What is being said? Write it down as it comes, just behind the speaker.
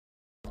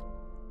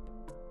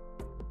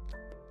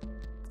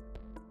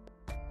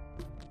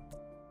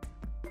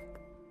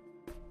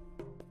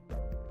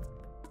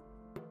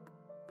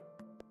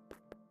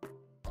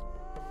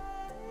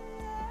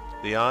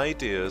The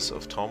ideas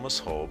of Thomas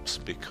Hobbes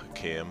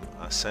became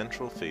a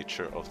central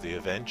feature of the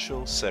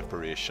eventual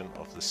separation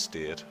of the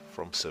state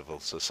from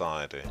civil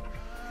society.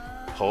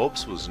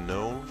 Hobbes was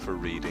known for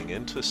reading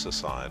into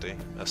society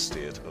a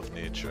state of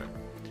nature.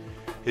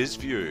 His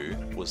view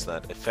was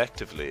that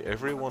effectively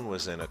everyone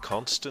was in a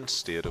constant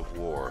state of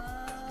war,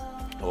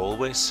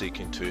 always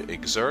seeking to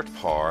exert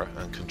power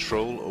and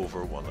control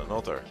over one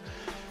another.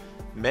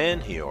 Men,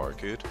 he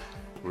argued,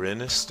 were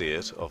in a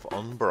state of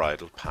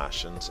unbridled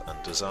passions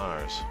and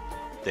desires.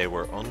 They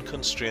were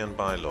unconstrained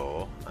by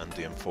law and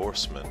the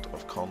enforcement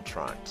of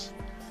contracts.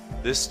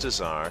 This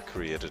desire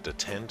created a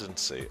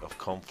tendency of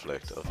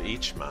conflict of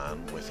each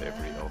man with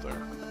every other.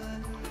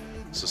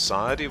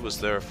 Society was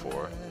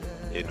therefore,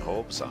 in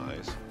Hobbes'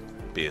 eyes,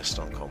 based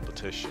on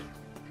competition.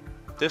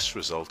 This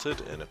resulted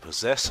in a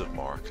possessive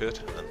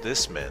market, and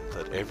this meant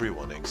that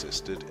everyone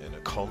existed in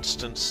a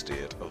constant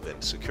state of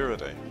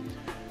insecurity.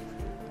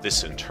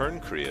 This in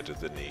turn created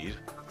the need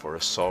for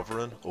a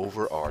sovereign,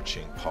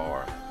 overarching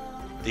power.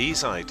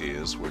 These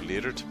ideas were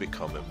later to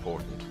become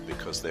important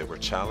because they were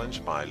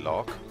challenged by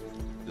Locke,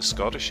 the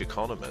Scottish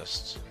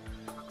economists,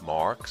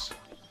 Marx,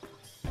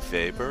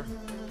 Weber,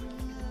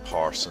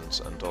 Parsons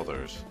and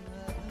others.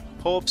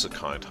 Hobbes'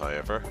 account,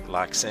 however,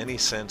 lacks any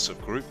sense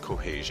of group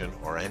cohesion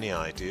or any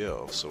idea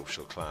of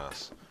social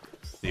class.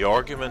 The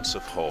arguments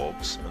of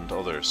Hobbes and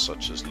others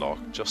such as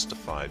Locke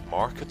justified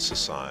market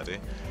society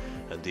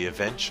and the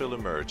eventual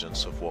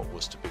emergence of what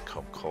was to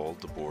become called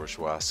the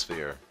bourgeois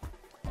sphere.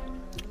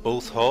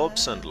 Both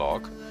Hobbes and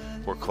Locke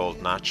were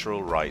called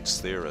natural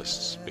rights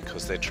theorists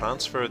because they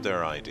transferred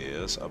their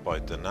ideas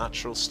about the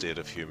natural state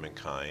of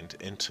humankind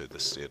into the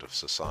state of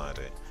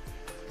society.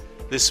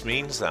 This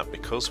means that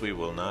because we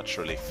will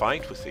naturally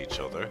fight with each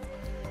other,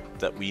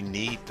 that we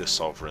need the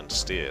sovereign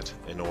state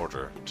in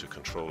order to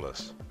control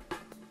us.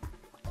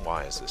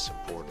 Why is this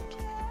important?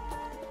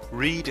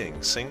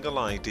 Reading single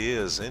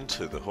ideas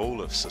into the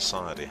whole of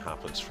society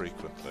happens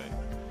frequently.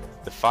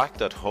 The fact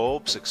that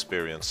Hobbes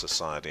experienced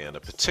society in a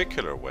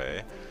particular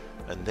way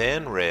and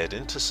then read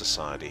into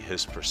society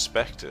his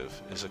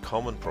perspective is a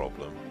common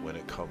problem when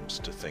it comes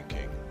to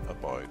thinking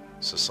about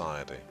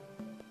society.